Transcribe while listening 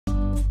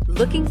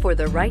Looking for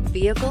the right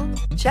vehicle?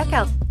 Check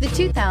out the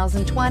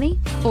 2020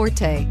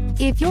 Forte.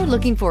 If you're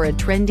looking for a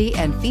trendy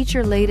and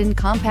feature-laden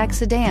compact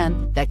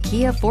sedan, the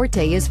Kia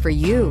Forte is for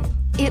you.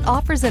 It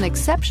offers an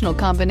exceptional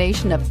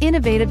combination of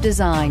innovative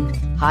design,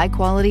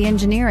 high-quality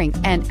engineering,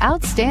 and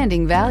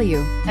outstanding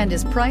value, and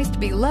is priced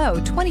below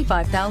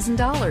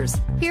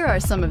 $25,000. Here are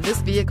some of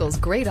this vehicle's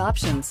great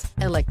options: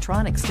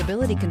 electronic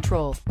stability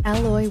control,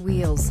 alloy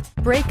wheels,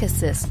 brake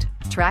assist,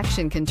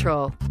 traction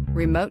control,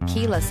 remote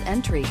keyless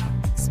entry,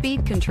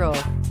 speed control,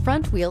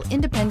 front wheel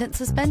independent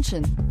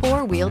suspension,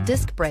 four-wheel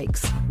disc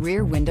brakes,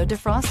 rear window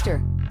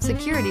defroster,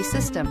 security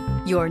system.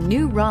 Your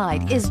new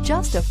ride is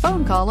just a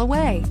phone call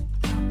away.